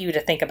invite you to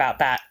think about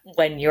that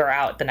when you're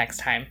out the next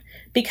time,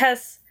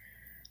 because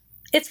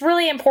it's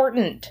really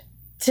important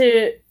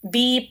to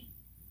be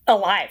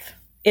alive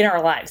in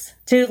our lives,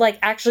 to like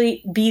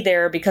actually be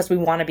there because we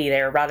want to be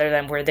there rather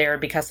than we're there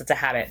because it's a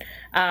habit.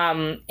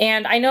 And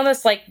I know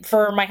this, like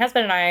for my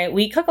husband and I,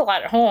 we cook a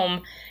lot at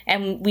home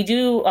and we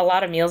do a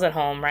lot of meals at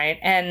home, right?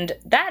 And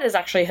that is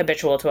actually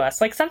habitual to us.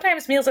 Like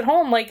sometimes meals at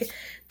home, like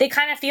they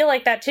kind of feel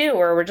like that too,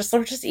 where we're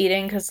just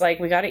eating because like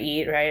we got to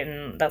eat, right?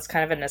 And that's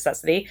kind of a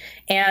necessity.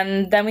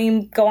 And then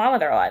we go on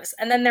with our lives.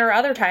 And then there are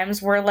other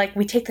times where like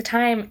we take the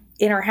time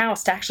in our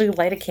house to actually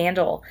light a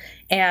candle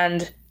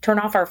and turn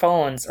off our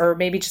phones, or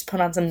maybe just put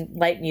on some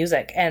light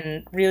music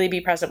and really be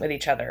present with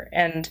each other.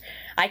 And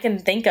I can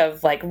think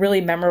of like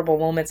really memorable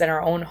moments in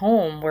our own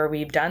home where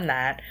we've done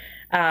that,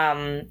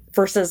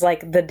 versus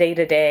like the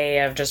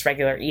day-to-day of just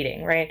regular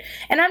eating, right?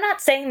 And I'm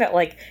not saying that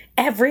like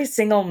every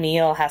single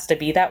meal has to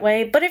be that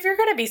way, but if you're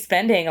going to be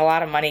spending a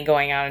lot of money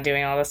going out and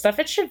doing all this stuff,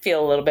 it should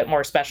feel a little bit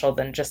more special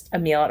than just a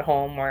meal at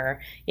home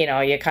where, you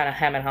kind of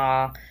hem and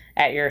haw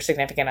at your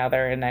significant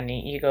other, and then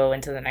you go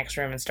into the next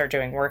room and start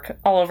doing work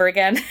all over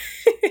again.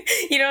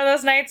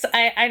 Those nights?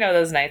 I know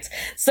those nights.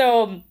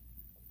 So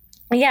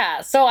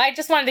yeah, so I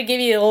just wanted to give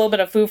you a little bit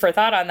of food for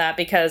thought on that,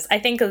 because I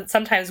think that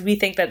sometimes we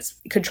think that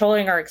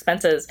controlling our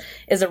expenses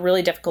is a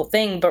really difficult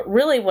thing, but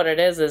really what it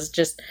is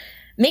just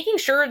making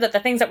sure that the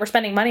things that we're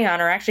spending money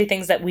on are actually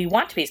things that we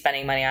want to be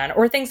spending money on,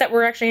 or things that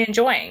we're actually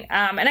enjoying.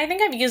 And I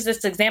think I've used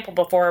this example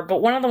before,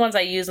 but one of the ones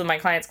I use with my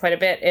clients quite a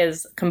bit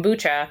is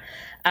kombucha.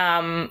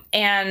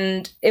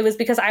 And it was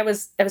because I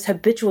was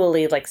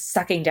habitually like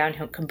sucking down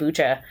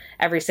kombucha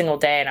every single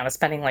day, and I was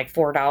spending like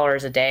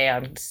 $4 a day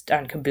on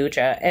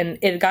kombucha, and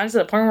it had gotten to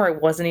the point where I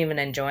wasn't even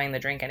enjoying the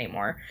drink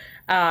anymore.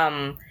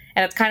 And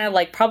it's kind of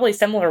like probably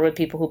similar with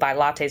people who buy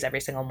lattes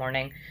every single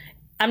morning.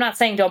 I'm not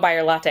saying don't buy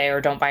your latte or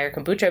don't buy your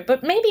kombucha,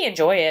 but maybe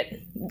enjoy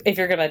it if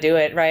you're going to do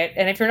it, right?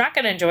 And if you're not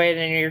going to enjoy it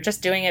and you're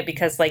just doing it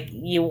because like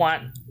you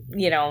want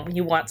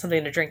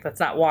something to drink that's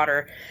not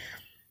water,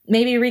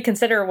 maybe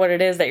reconsider what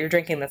it is that you're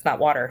drinking that's not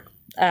water,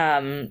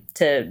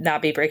 to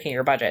not be breaking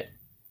your budget.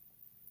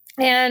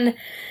 And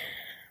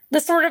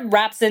this sort of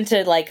wraps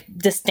into like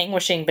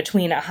distinguishing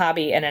between a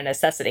hobby and a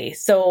necessity.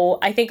 So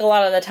I think a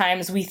lot of the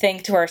times we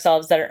think to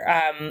ourselves that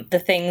the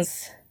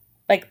things,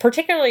 like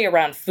particularly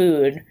around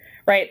food,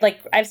 right? Like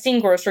I've seen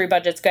grocery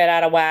budgets get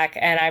out of whack,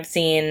 and I've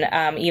seen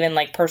even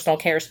like personal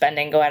care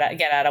spending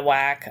get out of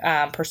whack.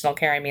 Personal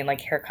care, I mean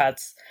like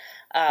haircuts,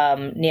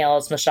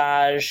 nails,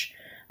 massage,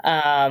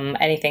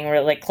 anything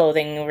really, like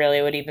clothing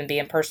really would even be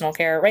in personal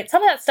care, right?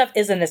 Some of that stuff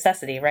is a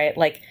necessity, right?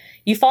 Like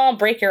you fall and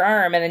break your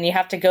arm and then you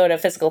have to go to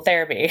physical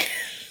therapy.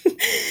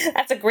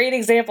 That's a great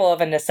example of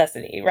a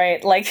necessity,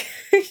 right? Like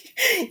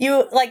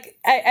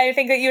I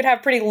think that you'd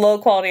have pretty low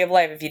quality of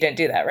life if you didn't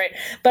do that, right?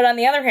 But on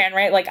the other hand,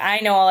 right, like I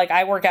know, like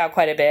I work out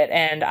quite a bit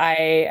and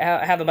I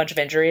have a bunch of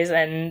injuries,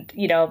 and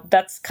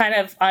that's kind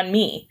of on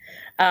me.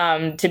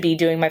 to be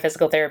doing my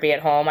physical therapy at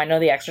home. I know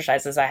the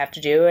exercises I have to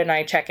do, and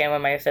I check in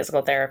with my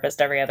physical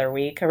therapist every other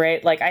week,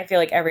 right? Like, I feel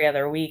like every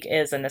other week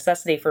is a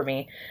necessity for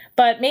me,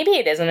 but maybe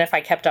it isn't if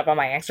I kept up on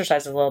my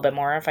exercises a little bit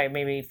more, if I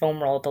maybe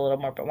foam rolled a little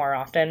more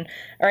often.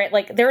 All right.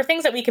 Like, there are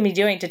things that we can be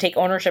doing to take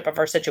ownership of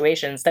our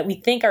situations that we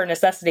think are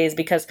necessities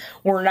because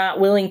we're not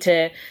willing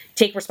to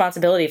take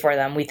responsibility for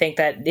them. We think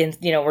that,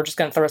 we're just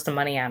going to throw some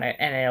money at it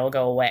and it'll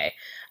go away.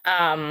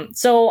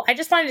 So I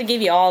just wanted to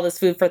give you all this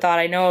food for thought.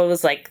 I know it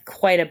was like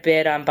quite a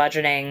bit on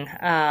budgeting.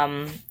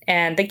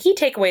 And the key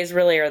takeaways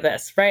really are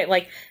this, right?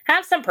 Like,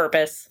 have some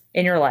purpose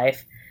in your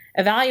life,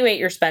 evaluate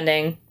your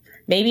spending,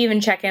 maybe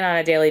even check in on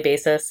a daily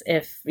basis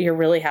if you're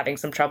really having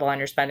some trouble on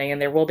your spending. And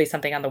there will be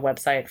something on the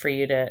website for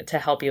you to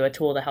help you, a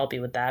tool to help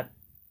you with that.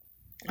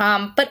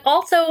 But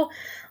also,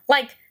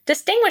 like,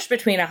 distinguish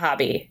between a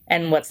hobby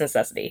and what's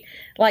necessity.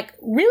 Like,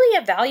 really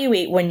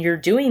evaluate when you're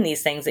doing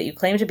these things that you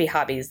claim to be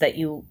hobbies, that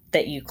you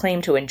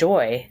claim to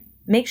enjoy.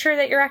 Make sure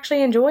that you're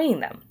actually enjoying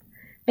them.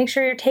 Make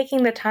sure you're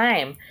taking the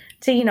time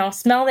to,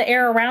 smell the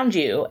air around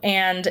you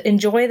and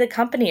enjoy the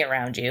company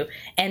around you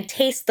and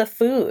taste the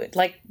food.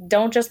 Like,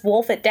 don't just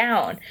wolf it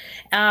down,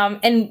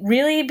 and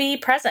really be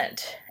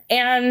present.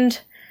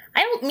 And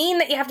I don't mean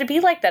that you have to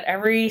be like that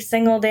every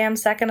single damn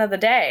second of the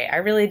day. I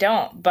really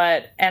don't.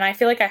 And I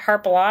feel like I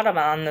harp a lot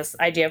on this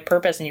idea of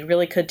purpose, and you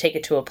really could take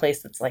it to a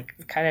place that's like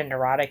kind of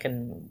neurotic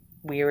and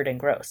weird and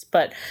gross.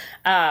 But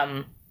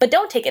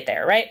don't take it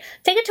there, right?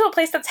 Take it to a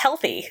place that's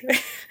healthy.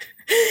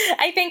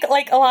 I think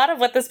like a lot of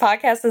what this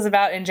podcast is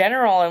about in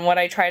general and what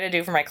I try to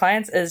do for my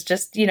clients is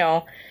just,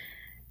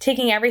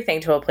 taking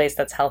everything to a place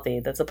that's healthy,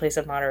 that's a place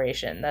of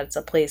moderation, that's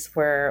a place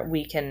where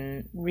we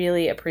can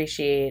really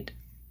appreciate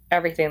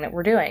everything that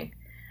we're doing,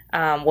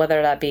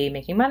 whether that be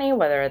making money,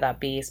 whether that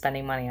be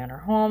spending money on our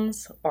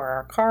homes or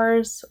our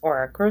cars or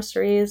our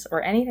groceries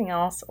or anything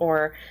else,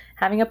 or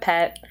having a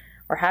pet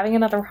or having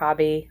another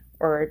hobby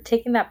or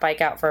taking that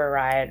bike out for a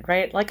ride,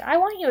 right? Like, I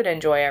want you to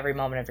enjoy every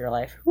moment of your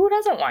life. Who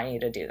doesn't want you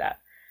to do that?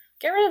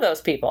 Get rid of those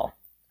people.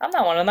 I'm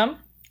not one of them.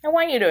 I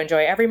want you to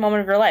enjoy every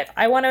moment of your life.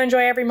 I want to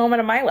enjoy every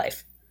moment of my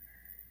life.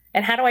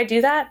 And how do I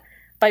do that?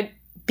 By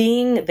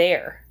being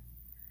there.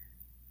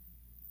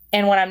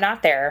 And when I'm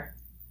not there,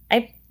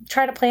 I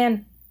try to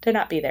plan to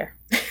not be there.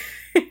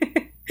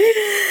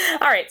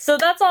 All right, so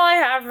that's all I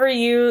have for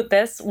you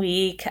this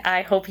week.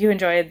 I hope you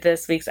enjoyed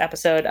this week's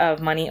episode of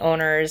Money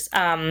Owners.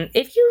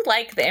 If you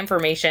like the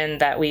information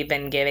that we've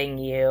been giving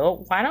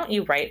you, why don't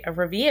you write a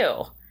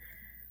review?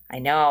 I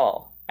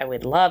know, I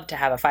would love to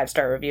have a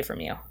 5-star review from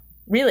you.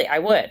 Really, I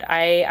would.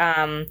 I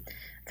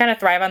kind of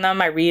thrive on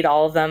them. I read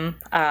all of them.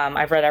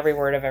 I've read every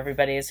word of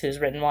everybody's who's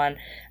written one.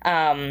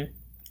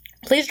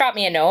 Please drop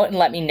me a note and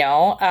let me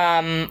know.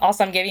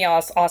 Also, I'm giving you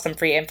all awesome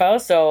free info.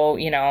 So,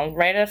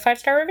 write a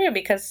 5-star review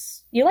because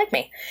you like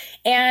me.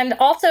 And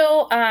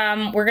also,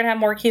 we're going to have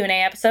more Q&A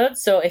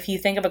episodes. So if you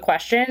think of a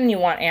question you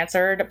want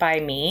answered by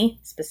me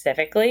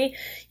specifically,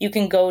 you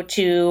can go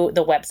to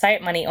the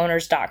website,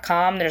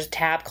 moneyowners.com. There's a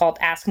tab called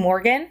Ask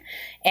Morgan,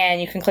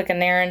 and you can click in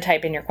there and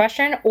type in your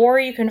question. Or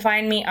you can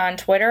find me on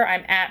Twitter.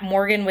 I'm at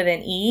Morgan with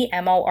an E,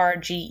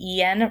 Morgen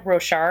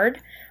Rochard.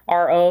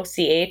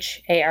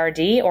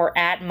 Rochard, or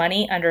at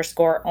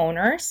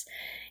money_owners.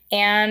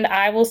 And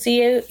I will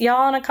see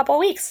y'all in a couple of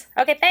weeks.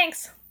 Okay,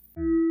 thanks.